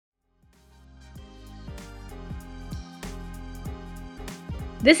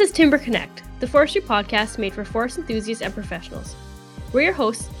This is TimberConnect, the forestry podcast made for forest enthusiasts and professionals. We're your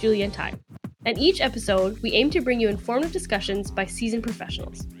hosts, Julie and Ty. And each episode, we aim to bring you informative discussions by seasoned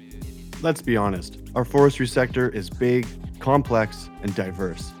professionals. Let's be honest, our forestry sector is big, complex, and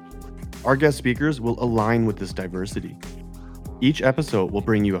diverse. Our guest speakers will align with this diversity. Each episode will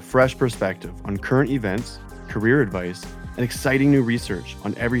bring you a fresh perspective on current events, career advice, and exciting new research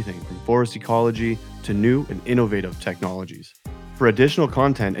on everything from forest ecology to new and innovative technologies. For additional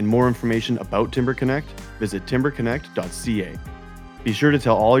content and more information about TimberConnect, visit TimberConnect.ca. Be sure to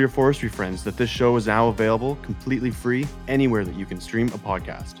tell all your forestry friends that this show is now available completely free anywhere that you can stream a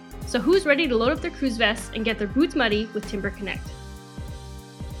podcast. So who's ready to load up their cruise vests and get their boots muddy with TimberConnect?